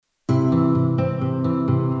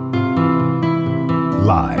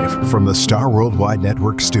From the Star Worldwide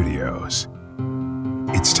Network studios,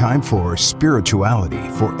 it's time for Spirituality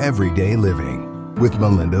for Everyday Living with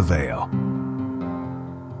Melinda Vale.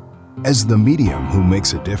 As the medium who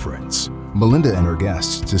makes a difference, Melinda and her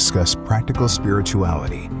guests discuss practical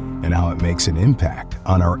spirituality and how it makes an impact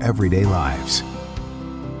on our everyday lives.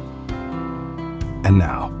 And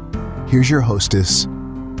now, here's your hostess,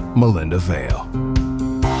 Melinda Vale.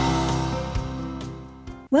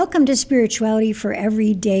 Welcome to Spirituality for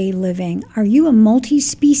Everyday Living. Are you a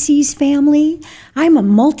multi-species family? I'm a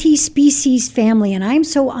multi-species family, and I'm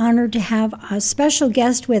so honored to have a special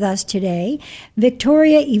guest with us today,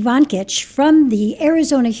 Victoria Ivankic from the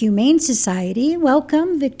Arizona Humane Society.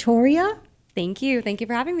 Welcome, Victoria. Thank you. Thank you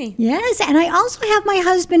for having me. Yes, and I also have my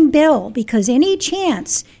husband, Bill, because any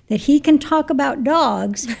chance that he can talk about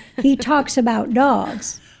dogs, he talks about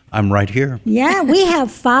dogs. I'm right here. Yeah, we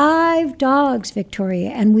have 5 dogs, Victoria,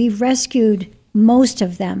 and we've rescued most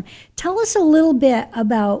of them. Tell us a little bit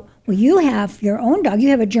about, well, you have your own dog. You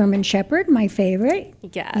have a German Shepherd, my favorite.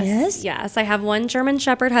 Yes. I have one German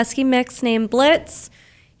Shepherd Husky mix named Blitz.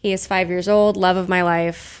 He is 5 years old, love of my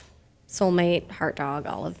life, soulmate, heart dog,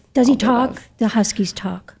 all of Does all he the talk? above. The Huskies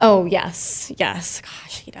talk. Oh, yes. Gosh,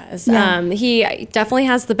 he does. Yeah. He definitely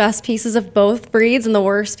has the best pieces of both breeds and the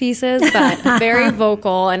worst pieces, but very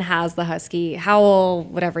vocal and has the Husky howl,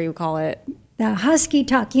 whatever you call it. The Husky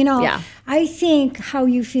talk. You know, Yeah. I think how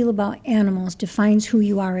you feel about animals defines who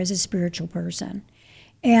you are as a spiritual person.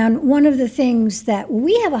 And one of the things that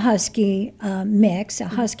we have a Husky mix, a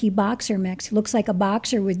Husky boxer mix. He looks like a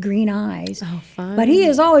boxer with green eyes. Oh, fun. But he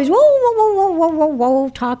is always whoa, whoa, whoa, whoa, whoa, whoa, whoa,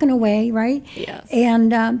 talking away, right? Yes.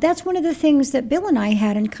 And that's one of the things that Bill and I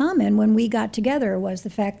had in common when we got together was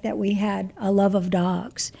the fact that we had a love of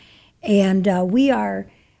dogs. And we are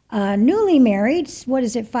newly married. What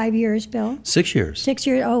is it, 5 years, Bill? 6 years. 6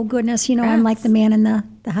 years. Oh, goodness. You know, I'm like the man in the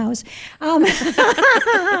house.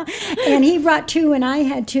 And he brought 2 and I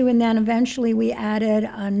had 2. And then eventually we added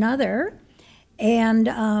another.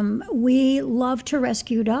 And we love to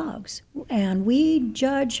rescue dogs. And we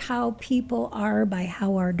judge how people are by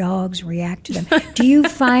how our dogs react to them. Do you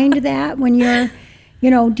find that when you're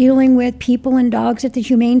dealing with people and dogs at the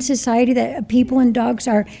Humane Society, that people and dogs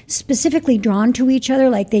are specifically drawn to each other,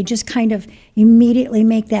 like they just kind of immediately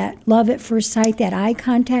make that love at first sight, that eye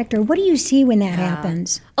contact? Or what do you see when that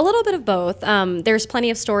happens? A little bit of both. There's plenty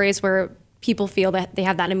of stories where people feel that they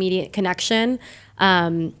have that immediate connection.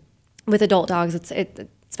 With adult dogs,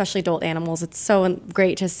 especially adult animals, it's so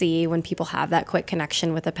great to see when people have that quick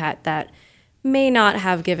connection with a pet that may not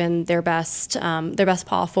have given their best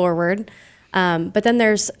paw forward. But then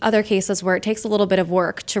there's other cases where it takes a little bit of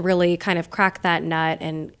work to really kind of crack that nut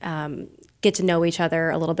and get to know each other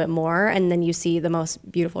a little bit more. And then you see the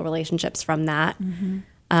most beautiful relationships from that.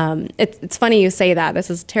 Mm-hmm. It's funny you say that. This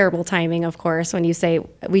is terrible timing, of course, when you say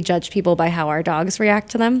we judge people by how our dogs react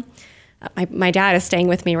to them. My dad is staying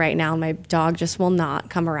with me right now, and my dog just will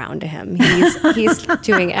not come around to him. He's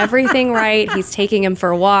doing everything right. He's taking him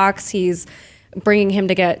for walks. He's bringing him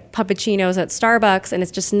to get puppuccinos at Starbucks, and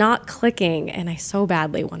it's just not clicking. And I so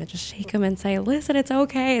badly want to just shake him and say, listen, it's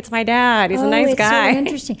okay. It's my dad. He's a nice guy. It's so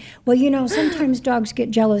interesting. Well, sometimes dogs get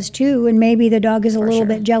jealous too, and maybe the dog is a little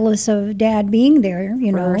bit jealous of dad being there,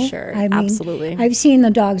 For sure. I mean, absolutely. I've seen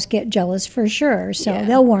the dogs get jealous for sure, so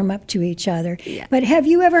they'll warm up to each other. Yeah. But have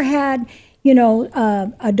you ever had,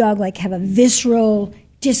 a dog like have a visceral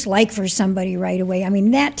dislike for somebody right away? I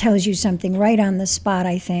mean, that tells you something right on the spot,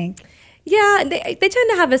 I think. Yeah, they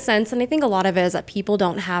tend to have a sense, and I think a lot of it is that people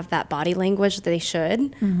don't have that body language that they should,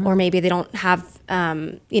 Mm-hmm. or maybe they don't have,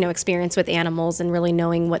 experience with animals and really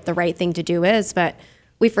knowing what the right thing to do is. But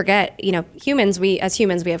we forget, humans, we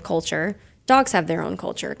have culture. Dogs have their own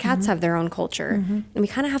culture. Cats have their own culture. Mm-hmm. And we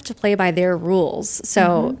kind of have to play by their rules.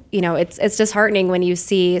 So, it's disheartening when you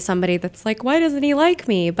see somebody that's like, why doesn't he like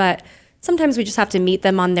me? But sometimes we just have to meet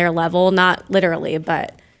them on their level, not literally,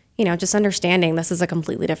 but just understanding this is a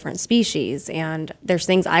completely different species, and there's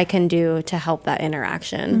things I can do to help that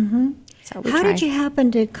interaction. Mm-hmm. So we How try. did you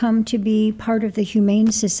happen to come to be part of the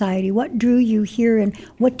Humane Society? What drew you here, and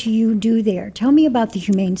what do you do there? Tell me about the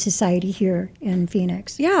Humane Society here in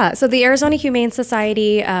Phoenix. Yeah, so the Arizona Humane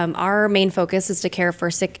Society, our main focus is to care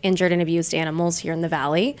for sick, injured, and abused animals here in the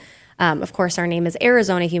Valley. Of course, our name is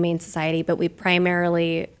Arizona Humane Society, but we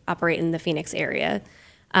primarily operate in the Phoenix area.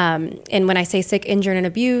 And when I say sick, injured, and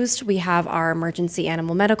abused, we have our emergency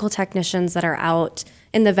animal medical technicians that are out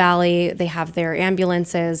in the valley. They have their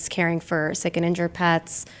ambulances caring for sick and injured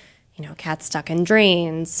pets, cats stuck in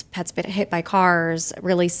drains, pets hit by cars,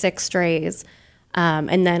 really sick strays.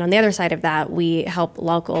 And then on the other side of that, we help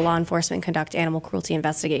local law enforcement conduct animal cruelty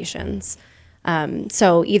investigations.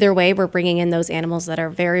 So either way, we're bringing in those animals that are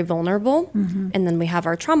very vulnerable. And then we have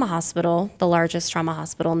our trauma hospital, the largest trauma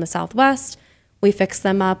hospital in the Southwest. We fix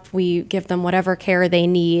them up. We give them whatever care they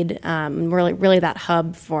need. Really that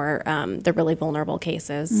hub for the really vulnerable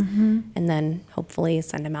cases. And then hopefully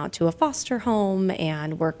send them out to a foster home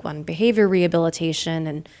and work on behavior rehabilitation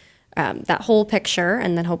and that whole picture,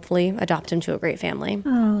 and then hopefully adopt them to a great family.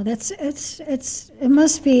 Oh, it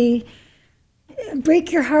must be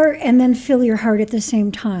break your heart and then fill your heart at the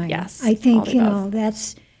same time. Yes, I think, all the above.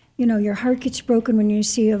 that's, your heart gets broken when you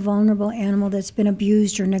see a vulnerable animal that's been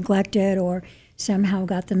abused or neglected or somehow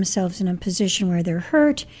got themselves in a position where they're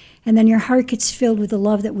hurt. And then your heart gets filled with the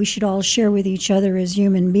love that we should all share with each other as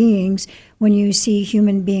human beings when you see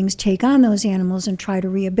human beings take on those animals and try to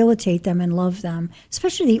rehabilitate them and love them,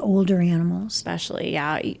 especially the older animals. Especially,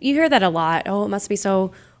 yeah. You hear that a lot. Oh, it must be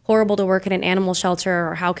so horrible to work in an animal shelter,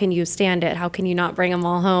 or how can you stand it? How can you not bring them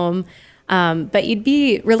all home? But you'd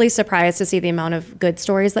be really surprised to see the amount of good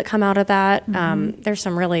stories that come out of that. There's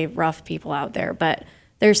some really rough people out there, but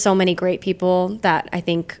there's so many great people that I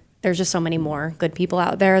think there's just so many more good people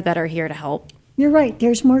out there that are here to help. You're right.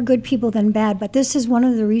 There's more good people than bad, but this is one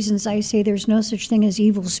of the reasons I say there's no such thing as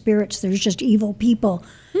evil spirits. There's just evil people,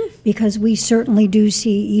 because we certainly do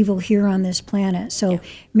see evil here on this planet. So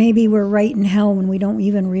maybe we're right in hell when we don't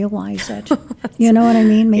even realize it. You know what I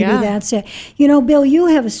mean? Maybe that's it. Bill, you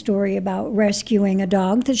have a story about rescuing a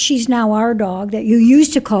dog that she's now our dog that you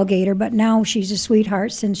used to call Gator, but now she's a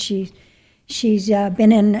sweetheart since she's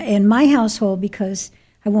been in my household, because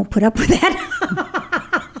I won't put up with that.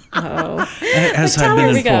 As I've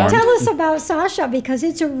been informed. Tell us about Sasha, because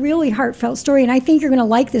it's a really heartfelt story, and I think you're going to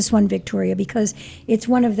like this one, Victoria, because it's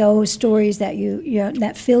one of those stories that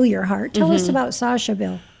that fill your heart. Tell us about Sasha,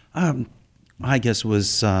 Bill. I guess it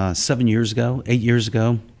was 8 years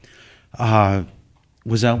ago.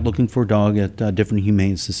 Was out looking for a dog at different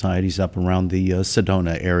humane societies up around the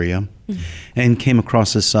Sedona area, and came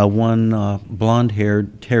across this one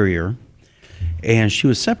blonde-haired terrier. And she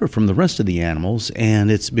was separate from the rest of the animals, and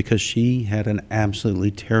it's because she had an absolutely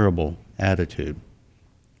terrible attitude.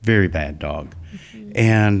 Very bad dog.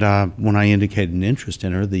 And when I indicated an interest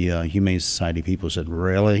in her, the Humane Society people said,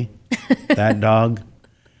 "Really? That dog?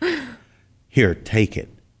 Here, take it."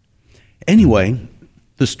 Anyway,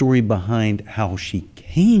 the story behind how she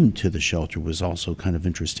came to the shelter was also kind of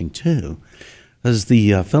interesting, too. As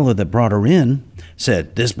the fellow that brought her in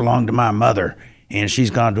said, "This belonged to my mother, and she's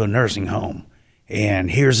gone to a nursing home.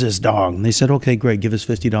 And here's this dog." And they said, "Okay, great, give us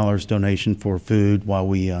 $50 donation for food while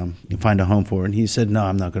we find a home for it." And he said, "No,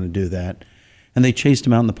 I'm not going to do that." And they chased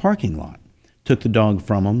him out in the parking lot, took the dog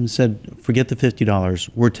from him, and said, "Forget the $50,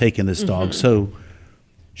 we're taking this dog." So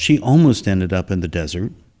she almost ended up in the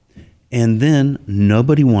desert. And then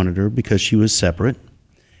nobody wanted her because she was separate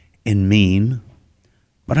and mean.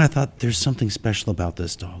 But I thought, there's something special about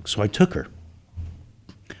this dog. So I took her.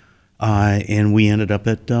 And we ended up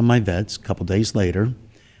at my vet's a couple days later,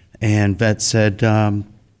 and vet said,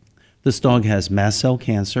 "This dog has mast cell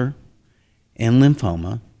cancer and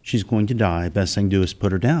lymphoma. She's going to die. Best thing to do is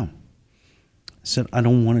put her down." I said, "I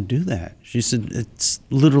don't want to do that." She said, "It's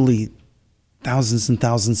literally thousands and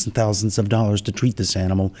thousands and thousands of dollars to treat this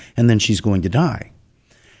animal, and then she's going to die."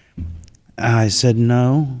 I said,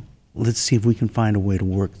 "No, let's see if we can find a way to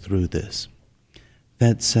work through this."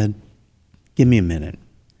 Vet said, "Give me a minute."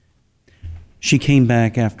 She came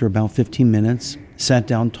back after about 15 minutes, sat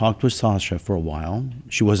down, talked with Sasha for a while.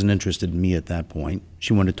 She wasn't interested in me at that point.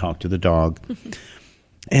 She wanted to talk to the dog.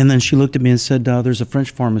 And then she looked at me and said, "There's a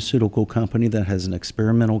French pharmaceutical company that has an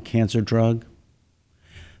experimental cancer drug.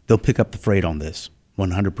 They'll pick up the freight on this,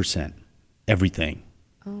 100%, everything."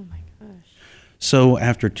 Oh my gosh. So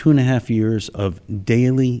after 2.5 years of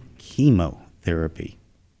daily chemotherapy,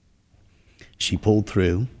 she pulled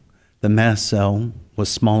through. The mast cell was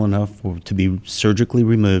small enough to be surgically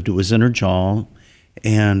removed. It was in her jaw,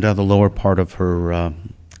 and the lower part of her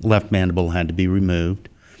left mandible had to be removed,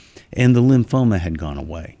 and the lymphoma had gone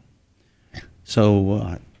away.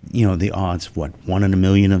 So, the odds of 1 in a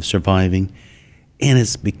million of surviving, and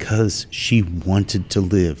it's because she wanted to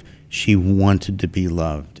live. She wanted to be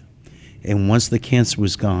loved. And once the cancer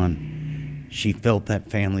was gone, she felt that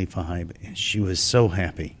family vibe, and she was so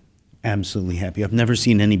happy. Absolutely happy. I've never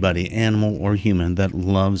seen anybody, animal or human, that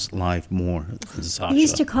loves life more than Sasha. He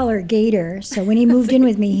used to call her Gator, so when he moved in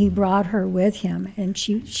with me, he brought her with him, and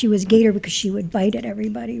she was Gator because she would bite at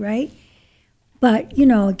everybody, right? But,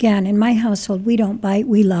 again, in my household, we don't bite,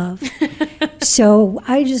 we love. So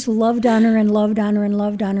I just loved on her and loved on her and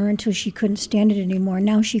loved on her until she couldn't stand it anymore.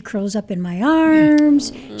 Now she curls up in my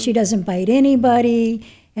arms. She doesn't bite anybody.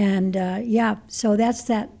 And so that's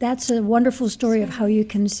a wonderful story of how you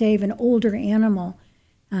can save an older animal.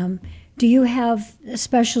 Do you have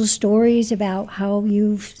special stories about how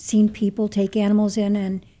you've seen people take animals in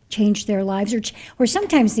and change their lives? Or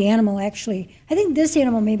sometimes the animal actually, I think this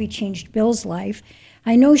animal maybe changed Bill's life.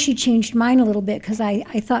 I know she changed mine a little bit because I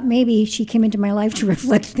thought maybe she came into my life to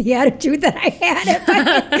reflect the attitude that I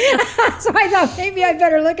had. So I thought maybe I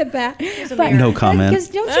better look at that. But, no comment. Because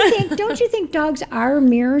don't you think dogs are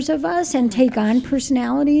mirrors of us and take on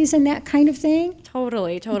personalities and that kind of thing?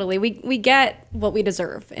 Totally. We get what we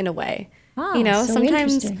deserve in a way. So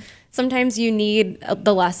sometimes you need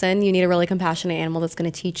the lesson. You need a really compassionate animal that's going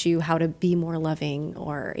to teach you how to be more loving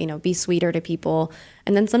or, be sweeter to people.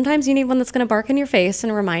 And then sometimes you need one that's going to bark in your face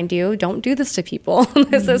and remind you, don't do this to people.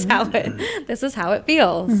 This is how it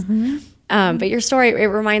feels. Mm-hmm. But your story, it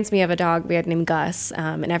reminds me of a dog we had named Gus.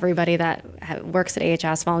 And everybody that works at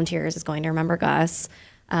AHS volunteers is going to remember Gus.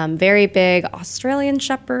 Very big Australian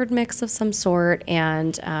Shepherd mix of some sort.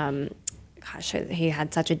 And he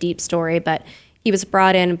had such a deep story, but he was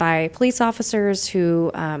brought in by police officers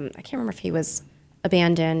who, I can't remember if he was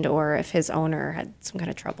abandoned or if his owner had some kind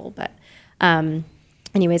of trouble. But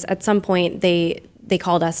anyways, at some point, they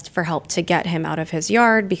called us for help to get him out of his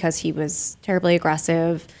yard because he was terribly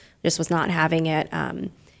aggressive, just was not having it.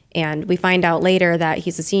 And we find out later that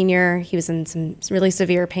he's a senior. He was in some really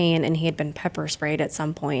severe pain, and he had been pepper sprayed at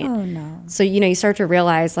some point. Oh, no. So, you start to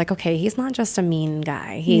realize, like, okay, he's not just a mean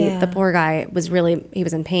guy. The poor guy was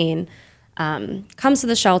in pain. Comes to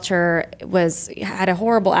the shelter, had a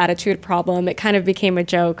horrible attitude problem. It kind of became a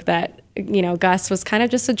joke that, Gus was kind of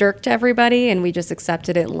just a jerk to everybody, and we just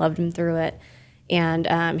accepted it and loved him through it. And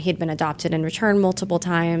he had been adopted in return multiple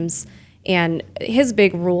times. And his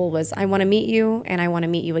big rule was, I want to meet you, and I want to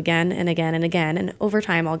meet you again and again and again. And over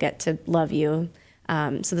time, I'll get to love you.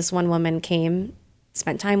 So this one woman came,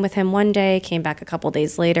 spent time with him one day, came back a couple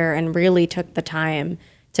days later, and really took the time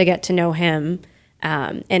to get to know him.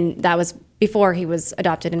 And that was before he was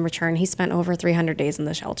adopted in return. He spent over 300 days in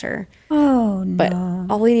the shelter. Oh, no. But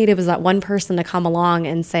all we needed was that one person to come along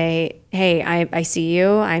and say, hey, I see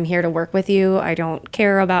you. I'm here to work with you. I don't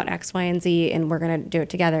care about X, Y, and Z, and we're going to do it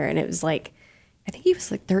together. And it was like, I think he was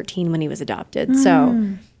like 13 when he was adopted.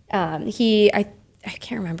 So I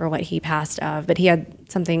can't remember what he passed of, but he had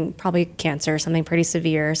something, probably cancer, something pretty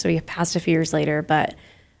severe. So he passed a few years later. But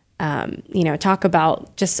talk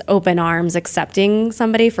about just open arms, accepting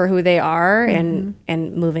somebody for who they are and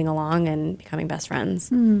moving along and becoming best friends.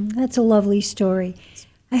 That's a lovely story.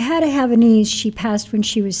 I had a Havanese. She passed when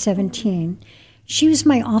she was 17. She was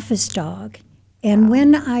my office dog. And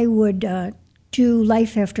when I would do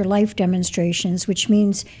life after life demonstrations, which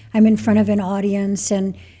means I'm in front of an audience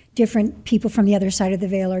and different people from the other side of the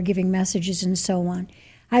veil are giving messages and so on,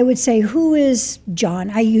 I would say, who is John?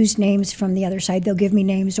 I use names from the other side. They'll give me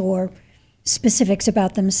names or specifics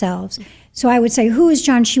about themselves. So I would say, who is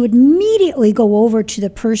John? She would immediately go over to the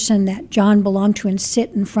person that John belonged to and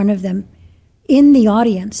sit in front of them in the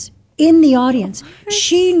audience.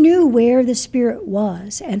 She knew where the spirit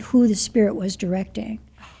was and who the spirit was directing.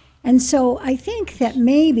 And so I think that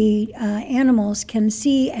maybe animals can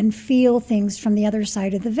see and feel things from the other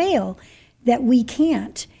side of the veil that we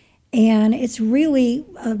can't. And it's really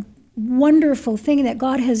a wonderful thing that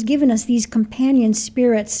God has given us these companion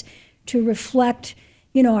spirits to reflect,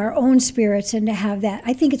 our own spirits and to have that.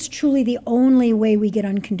 I think it's truly the only way we get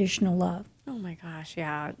unconditional love. Oh my gosh,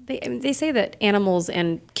 yeah. They say that animals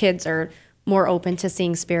and kids are more open to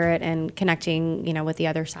seeing spirit and connecting, with the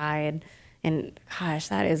other side. And gosh,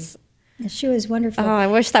 that is... She was wonderful. Oh, I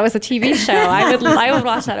wish that was a TV show. I would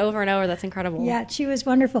watch that over and over. That's incredible. Yeah, she was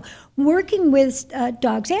wonderful. Working with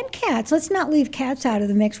dogs and cats. Let's not leave cats out of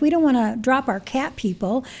the mix. We don't want to drop our cat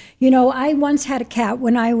people. I once had a cat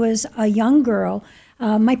when I was a young girl.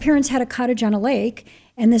 My parents had a cottage on a lake,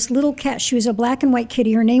 and this little cat, she was a black and white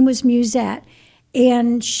kitty. Her name was Musette.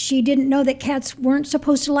 And she didn't know that cats weren't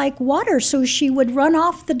supposed to like water, so she would run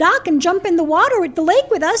off the dock and jump in the water at the lake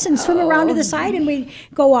with us and swim around to the side, and we'd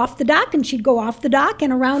go off the dock, and she'd go off the dock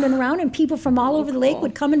and around, and people from all over the lake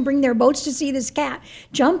would come and bring their boats to see this cat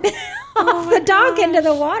jump off the dock into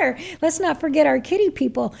the water. Let's not forget our kitty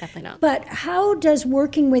people. Definitely not. But how does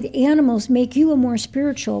working with animals make you a more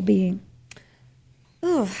spiritual being?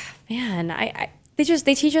 Oh, man,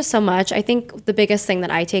 They teach us so much. I think the biggest thing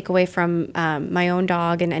that I take away from my own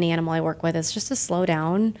dog and any animal I work with is just to slow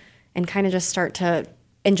down and kind of just start to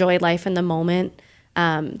enjoy life in the moment.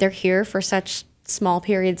 They're here for such small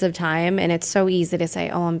periods of time, and it's so easy to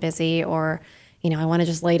say, oh, I'm busy, or, I want to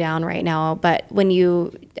just lay down right now. But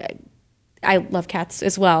I love cats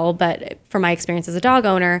as well, but from my experience as a dog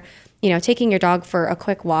owner, taking your dog for a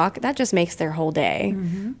quick walk, that just makes their whole day.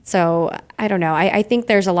 So I don't know. I think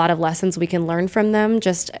there's a lot of lessons we can learn from them.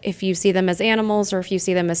 Just if you see them as animals or if you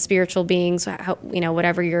see them as spiritual beings,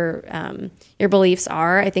 whatever your beliefs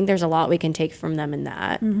are, I think there's a lot we can take from them in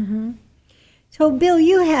that. So, Bill,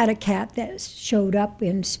 you had a cat that showed up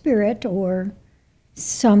in spirit or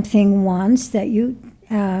something once that you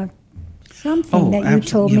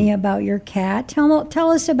told me about your cat.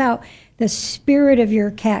 Tell us about the spirit of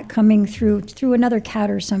your cat coming through another cat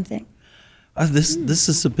or something. This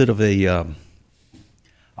is a bit of a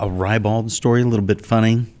ribald story, a little bit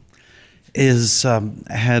funny.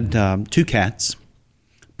 Had two cats,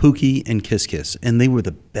 Pookie and Kiss Kiss, and they were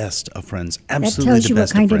the best of friends. Absolutely, that tells you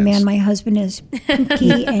what kind of man my husband is.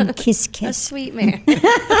 Pookie and Kiss Kiss. A sweet man. Well,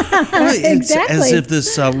 it's Exactly. as if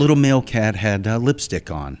this little male cat had lipstick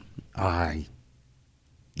on.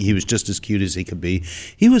 He was just as cute as he could be.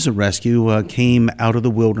 He was a rescue, came out of the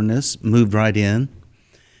wilderness, moved right in,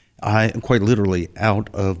 quite literally out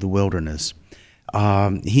of the wilderness.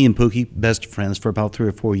 He and Pookie, best friends for about 3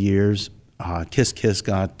 or 4 years. Kiss Kiss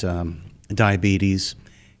got diabetes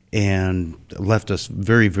and left us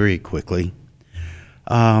very, very quickly.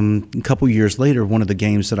 A couple years later, one of the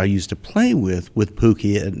games that I used to play with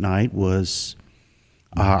Pookie at night was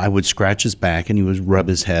I would scratch his back and he would rub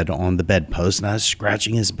his head on the bedpost. And I was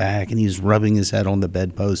scratching his back and he was rubbing his head on the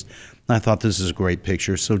bedpost. And I thought this is a great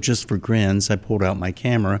picture. So just for grins, I pulled out my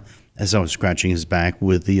camera as I was scratching his back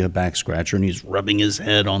with the back scratcher and he's rubbing his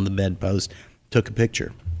head on the bedpost. Took a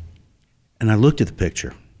picture. And I looked at the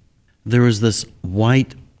picture. There was this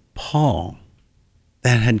white paw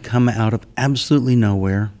that had come out of absolutely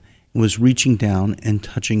nowhere and was reaching down and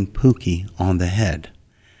touching Pookie on the head.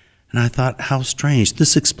 And I thought, how strange.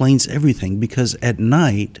 This explains everything because at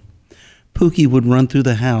night, Pookie would run through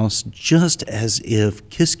the house just as if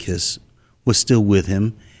Kiss Kiss was still with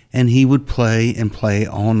him, and he would play and play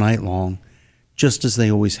all night long, just as they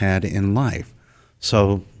always had in life.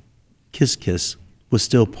 So Kiss Kiss was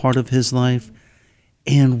still part of his life.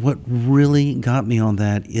 And what really got me on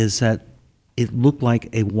that is that it looked like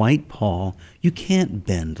a white paw. You can't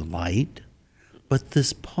bend light, but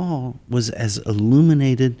this paw was as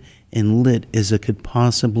illuminated and lit as it could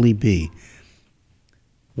possibly be.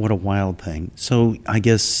 What a wild thing. So I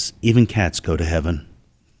guess even cats go to heaven.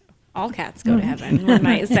 All cats go to heaven, one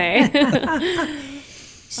might say.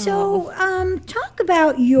 So talk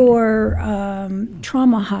about your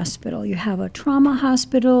trauma hospital. You have a trauma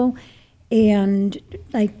hospital, and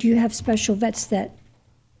do you have special vets that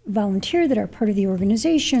volunteer that are part of the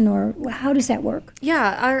organization, or how does that work?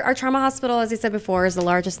 Yeah, our trauma hospital, as I said before, is the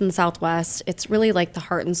largest in the Southwest. It's really like the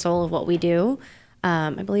heart and soul of what we do.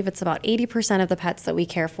 I believe it's about 80% of the pets that we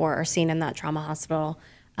care for are seen in that trauma hospital.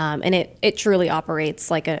 And it truly operates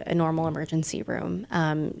like a normal emergency room.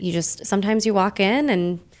 Sometimes you walk in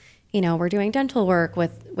and, we're doing dental work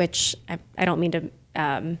which I don't mean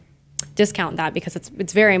to discount that because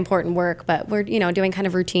it's very important work, but we're, doing kind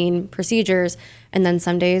of routine procedures. And then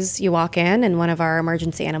some days you walk in and one of our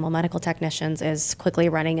emergency animal medical technicians is quickly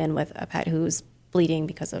running in with a pet who's bleeding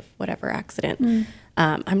because of whatever accident.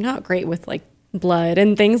 I'm not great with blood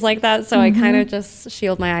and things like that. So I kind of just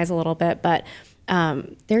shield my eyes a little bit, but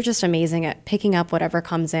they're just amazing at picking up whatever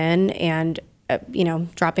comes in and,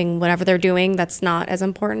 dropping whatever they're doing that's not as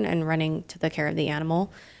important and running to the care of the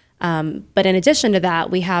animal. But in addition to that,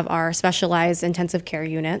 we have our specialized intensive care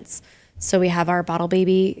units. So we have our bottle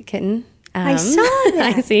baby kitten. I saw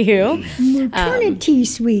that. ICU. Maternity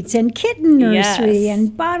suites and kitten nursery Yes.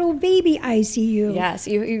 and bottle baby ICU. Yes,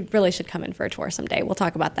 you really should come in for a tour someday. We'll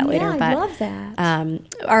talk about that later. Yeah, I love that.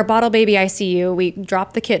 Our bottle baby ICU, we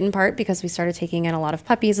dropped the kitten part because we started taking in a lot of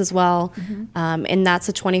puppies as well. And that's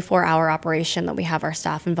a 24-hour operation that we have our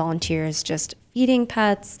staff and volunteers just feeding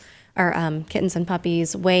pets, our kittens and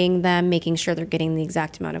puppies, weighing them, making sure they're getting the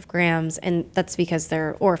exact amount of grams. And that's because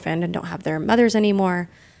they're orphaned and don't have their mothers anymore.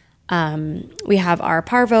 We have our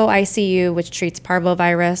parvo ICU, which treats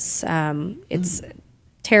parvovirus. It's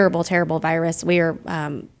terrible, terrible virus. We are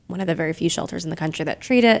one of the very few shelters in the country that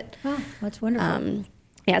treat it. Oh, that's wonderful.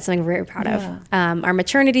 Yeah, it's something we're very proud of. Our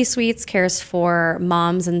maternity suites cares for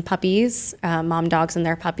moms and puppies, mom dogs and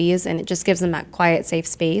their puppies, and it just gives them that quiet, safe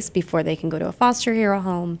space before they can go to a foster hero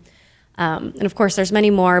home. And of course, there's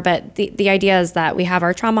many more, but the idea is that we have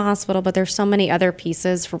our trauma hospital, but there's so many other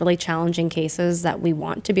pieces for really challenging cases that we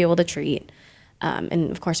want to be able to treat.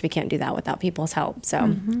 And of course, we can't do that without people's help.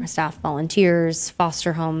 So our staff volunteers,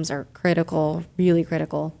 foster homes are critical, really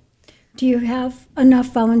critical. Do you have enough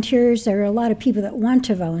volunteers? There are a lot of people that want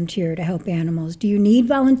to volunteer to help animals. Do you need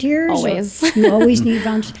volunteers? Always. You always need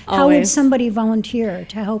volunteers. How would Always. somebody volunteer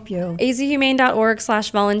to help you?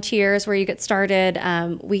 azhumane.org/volunteers where you get started.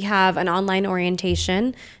 We have an online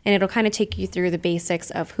orientation, and it'll kind of take you through the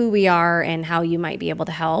basics of who we are and how you might be able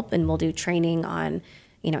to help. And we'll do training on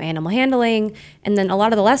animal handling. And then a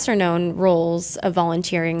lot of the lesser known roles of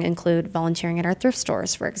volunteering include volunteering at our thrift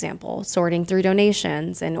stores, for example, sorting through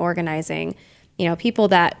donations and organizing, people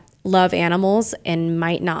that love animals and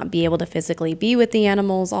might not be able to physically be with the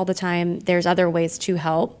animals all the time. There's other ways to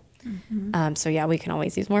help. So yeah, we can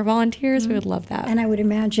always use more volunteers. We would love that. And I would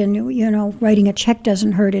imagine, writing a check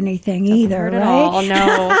doesn't hurt anything either, hurt right? at all.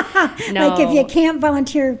 No. Like if you can't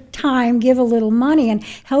volunteer time, give a little money and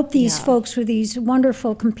help these folks with these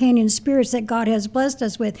wonderful companion spirits that God has blessed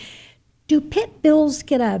us with. Do pit bulls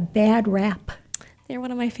get a bad rap? They're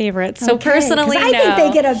one of my favorites. So Okay, 'cause personally, I think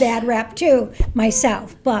they get a bad rap too,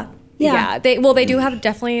 myself. But yeah. They do have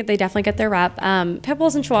definitely get their rep. Pit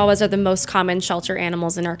bulls and chihuahuas are the most common shelter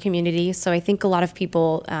animals in our community. So I think a lot of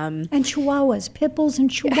people. And chihuahuas, pit bulls and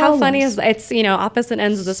chihuahuas. How funny is it's opposite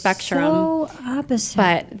ends of the spectrum. So opposite.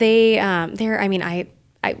 But they're. I mean,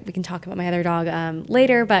 we can talk about my other dog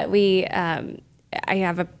later. But I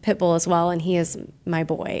have a pit bull as well, and he is my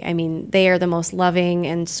boy. I mean, they are the most loving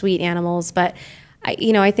and sweet animals. But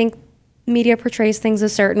I think media portrays things a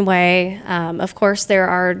certain way. Of course, there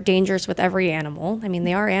are dangers with every animal. I mean,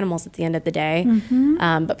 they are animals at the end of the day.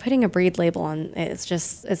 But putting a breed label on it's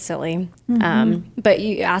silly. But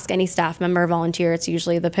you ask any staff member or volunteer, it's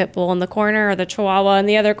usually the pit bull in the corner or the chihuahua in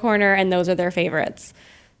the other corner, and those are their favorites.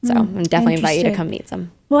 So I definitely invite you to come meet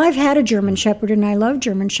them. Well, I've had a German Shepherd, and I love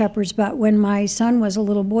German Shepherds, but when my son was a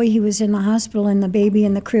little boy, he was in the hospital, and the baby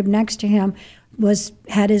in the crib next to him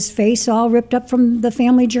had his face all ripped up from the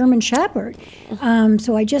family German Shepherd.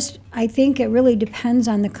 So I think it really depends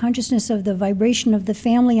on the consciousness of the vibration of the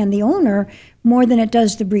family and the owner more than it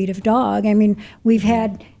does the breed of dog. I mean,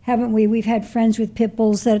 haven't we? We've had friends with pit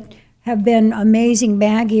bulls that have been amazing.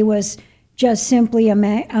 Maggie was just simply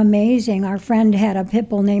amazing. Our friend had a pit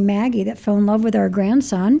bull named Maggie that fell in love with our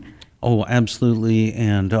grandson. Oh, absolutely.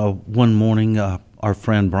 And one morning, our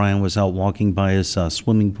friend Brian was out walking by his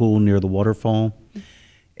swimming pool near the waterfall.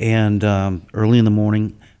 And early in the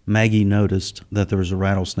morning, Maggie noticed that there was a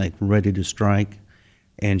rattlesnake ready to strike.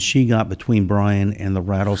 And she got between Brian and the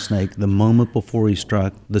rattlesnake the moment before he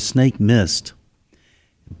struck. The snake missed.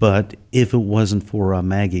 But if it wasn't for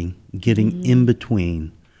Maggie getting in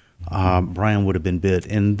between, Brian would have been bit.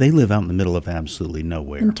 And they live out in the middle of absolutely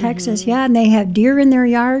nowhere. In Texas, yeah, and they have deer in their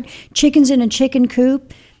yard, chickens in a chicken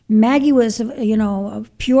coop. Maggie was, a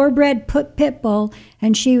purebred pit bull,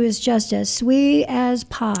 and she was just as sweet as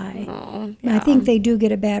pie. Oh, yeah. I think they do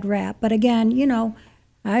get a bad rap. But again,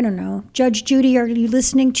 I don't know. Judge Judy, are you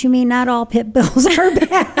listening to me? Not all pit bulls are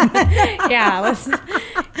bad.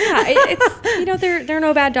 It's there are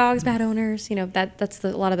no bad dogs, bad owners. That's a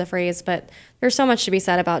lot of the phrase. But there's so much to be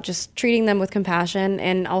said about just treating them with compassion,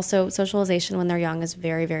 and also socialization when they're young is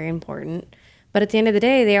very, very important. But at the end of the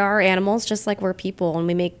day, they are animals just like we're people, and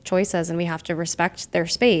we make choices, and we have to respect their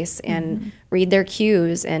space and read their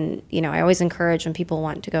cues. And I always encourage when people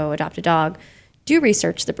want to go adopt a dog, do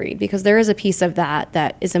research the breed, because there is a piece of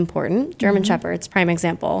that is important. German Shepherds, prime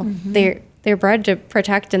example. They're bred to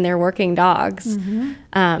protect, and they're working dogs.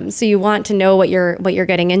 So you want to know what you're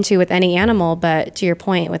getting into with any animal. But to your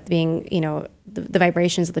point, with being the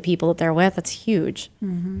vibrations of the people that they're with, that's huge.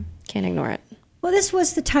 Can't ignore it. Well, this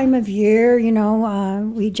was the time of year,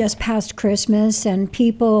 we just passed Christmas, and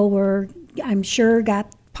people were, I'm sure,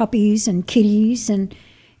 got puppies and kitties and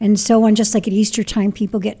so on. Just like at Easter time,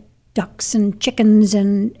 people get ducks and chickens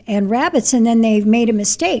and rabbits, and then they've made a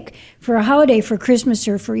mistake for a holiday, for Christmas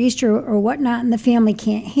or for Easter or whatnot, and the family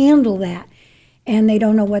can't handle that. And they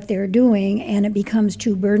don't know what they're doing, and it becomes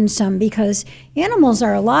too burdensome, because animals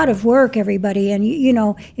are a lot of work, everybody. And,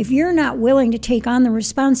 if you're not willing to take on the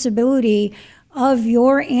responsibility of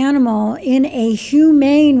your animal in a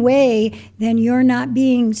humane way, then you're not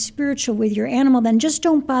being spiritual with your animal. Then just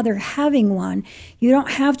don't bother having one. You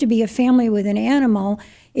don't have to be a family with an animal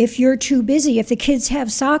if you're too busy. If the kids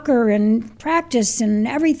have soccer and practice and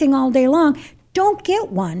everything all day long, don't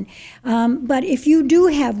get one. But if you do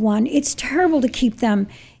have one, it's terrible to keep them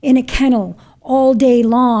in a kennel all day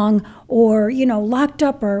long, or locked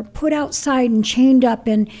up or put outside and chained up.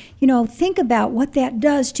 And think about what that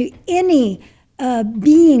does to any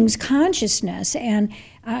being's consciousness. And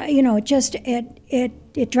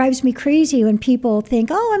it drives me crazy when people think,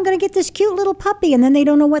 oh, I'm going to get this cute little puppy, and then they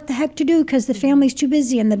don't know what the heck to do because the family's too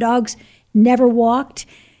busy and the dog's never walked.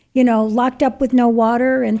 locked up with no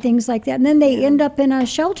water and things like that. And then they end up in a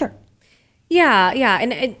shelter. Yeah, yeah.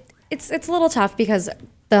 And it's a little tough because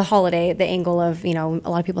the holiday, the angle of, a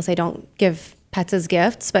lot of people say don't give pets as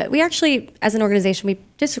gifts, but we actually, as an organization, we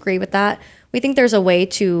disagree with that. We think there's a way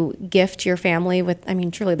to gift your family with,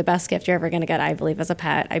 truly the best gift you're ever going to get, I believe, as a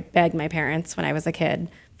pet. I begged my parents when I was a kid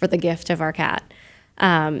for the gift of our cat.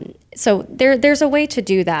 So there's a way to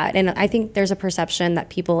do that. And I think there's a perception that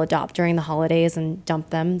people adopt during the holidays and dump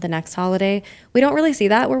them the next holiday. We don't really see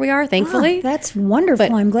that where we are, thankfully. That's wonderful.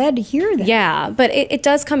 But, I'm glad to hear that. Yeah, but it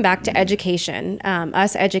does come back to education,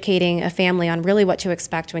 us educating a family on really what to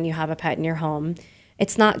expect when you have a pet in your home.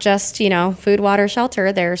 It's not just, food, water,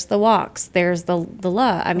 shelter. There's the walks. There's the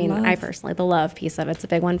love. I personally, the love piece of it's a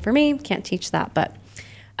big one for me. Can't teach that, but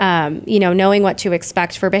knowing what to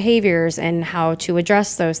expect for behaviors and how to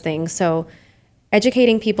address those things. So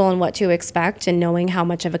educating people on what to expect and knowing how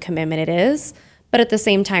much of a commitment it is, but at the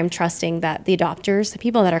same time, trusting that the adopters, the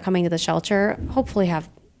people that are coming to the shelter, hopefully have,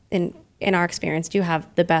 in our experience, do have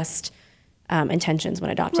the best intentions when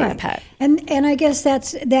adopting a pet. And I guess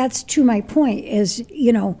that's to my point is,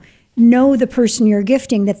 know the person you're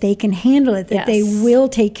gifting, that they can handle it, that they will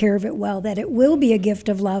take care of it well, that it will be a gift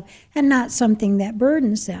of love and not something that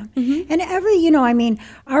burdens them. Mm-hmm. And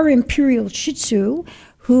our Imperial Shih Tzu,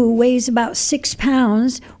 who weighs about 6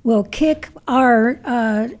 pounds, will kick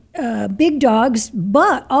our big dog's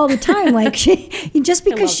butt all the time. Like just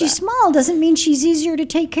because she's small doesn't mean she's easier to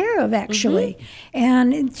take care of, actually. Mm-hmm.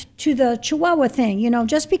 And to the Chihuahua thing,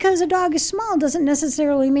 just because a dog is small doesn't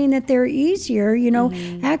necessarily mean that they're easier.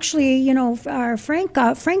 Mm-hmm. Actually, our Frank,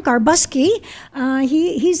 our Busky,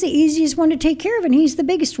 he's the easiest one to take care of, and he's the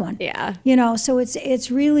biggest one. Yeah. So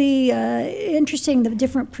it's really interesting, the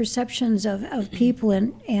different perceptions of people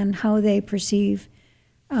and how they perceive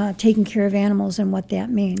taking care of animals and what that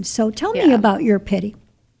means. So tell me about your pitty.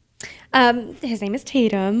 His name is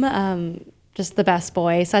Tatum. Just the best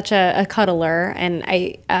boy, such a cuddler. And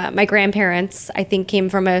my grandparents, I think, came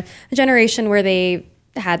from a generation where they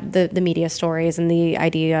had the media stories and the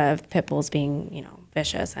idea of pit bulls being,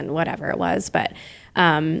 vicious and whatever it was. But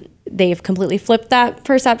they've completely flipped that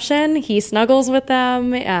perception. He snuggles with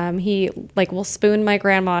them. He will spoon my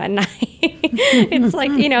grandma at night. It's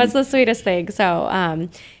it's the sweetest thing. So, I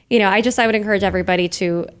would encourage everybody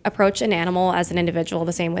to approach an animal as an individual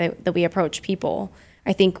the same way that we approach people.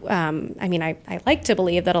 I think, I like to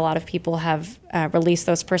believe that a lot of people have released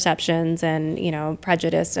those perceptions and,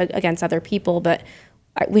 prejudice against other people, but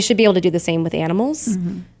we should be able to do the same with animals.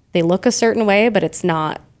 Mm-hmm. They look a certain way, but that's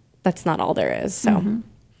not all there is. So, mm-hmm.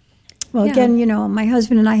 Well, again, my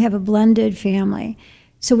husband and I have a blended family.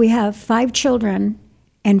 So we have 5 children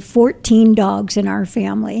and 14 dogs in our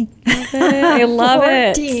family. I love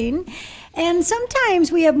 14. And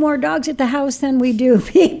sometimes we have more dogs at the house than we do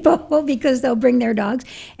people because they'll bring their dogs.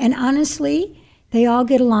 And honestly, they all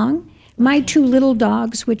get along. My 2 little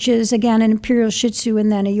dogs, which is, again, an Imperial Shih Tzu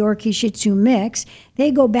and then a Yorkie Shih Tzu mix,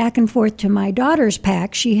 they go back and forth to my daughter's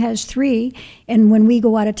pack. She has 3. And when we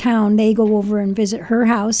go out of town, they go over and visit her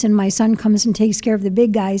house. And my son comes and takes care of the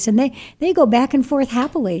big guys. And they go back and forth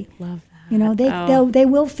happily. Love that. They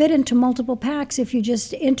will fit into multiple packs if you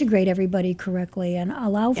just integrate everybody correctly and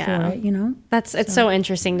allow for it, It's so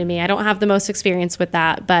interesting to me. I don't have the most experience with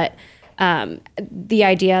that, but the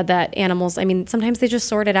idea that animals, sometimes they just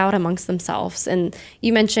sort it out amongst themselves. And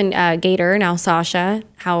you mentioned Gator, now Sasha,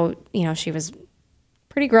 how, she was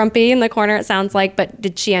pretty grumpy in the corner, it sounds like, but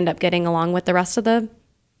did she end up getting along with the rest of the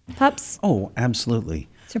pups? Oh, absolutely.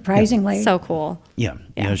 Surprisingly. Yeah. So cool. Yeah.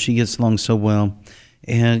 She gets along so well.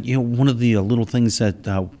 And, one of the little things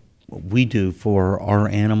that we do for our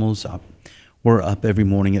animals, we're up every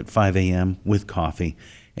morning at 5 a.m. with coffee.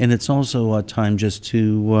 And it's also a time just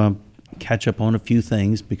to catch up on a few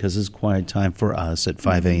things because it's quiet time for us at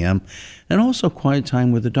 5 a.m. And also quiet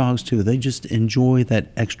time with the dogs, too. They just enjoy that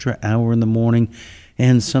extra hour in the morning.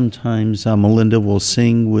 And sometimes Melinda will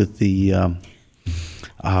sing with the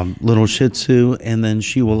little Shih Tzu, and then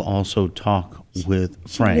she will also talk with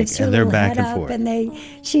Frank, and they're back and forth. And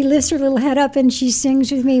she lifts her little head up and she sings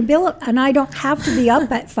with me. Bill and I don't have to be up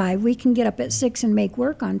at 5. We can get up at 6 and make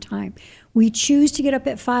work on time. We choose to get up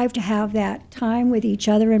at 5 to have that time with each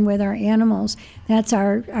other and with our animals. That's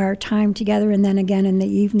our time together, and then again in the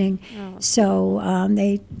evening. Oh. So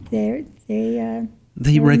they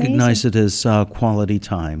recognize it as quality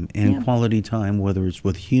time, and quality time, whether it's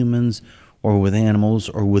with humans or with animals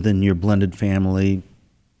or within your blended family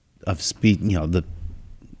of the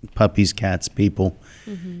puppies, cats, people.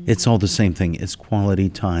 Mm-hmm. It's all the same thing. It's quality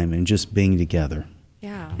time and just being together.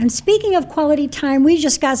 Yeah. And speaking of quality time, we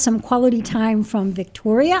just got some quality time from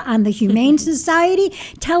Victoria on the Humane Society.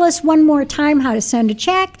 Tell us one more time how to send a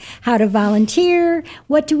check, how to volunteer.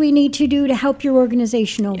 What do we need to do to help your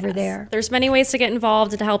organization over there? There's many ways to get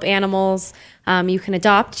involved and to help animals. You can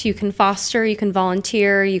adopt, you can foster, you can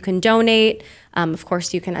volunteer, you can donate. Of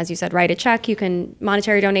course, you can, as you said, write a check. You can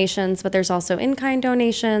monetary donations, but there's also in-kind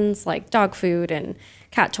donations like dog food and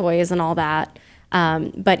cat toys and all that.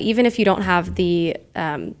 But even if you don't have the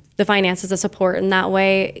finances to support in that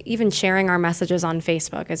way, even sharing our messages on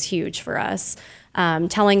Facebook is huge for us.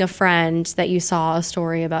 Telling a friend that you saw a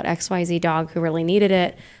story about XYZ dog who really needed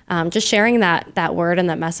it, just sharing that word and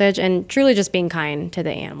that message, and truly just being kind to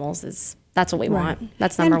the animals that's what we want.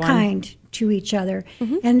 That's number one. And kind to each other.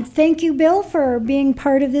 And thank you, Bill, for being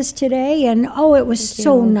part of this today. And it was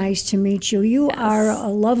so nice to meet you. You are a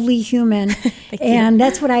lovely human. And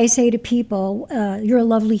that's what I say to people. You're a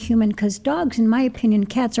lovely human, because dogs, in my opinion,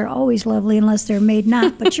 cats are always lovely unless they're made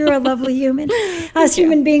not. But you're a lovely human. Us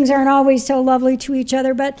human beings aren't always so lovely to each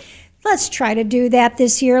other, but let's try to do that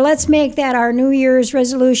this year. Let's make that our New Year's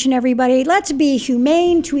resolution, everybody. Let's be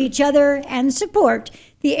humane to each other and support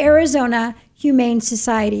the Arizona Humane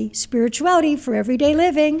Society. Spirituality for everyday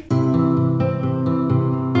living.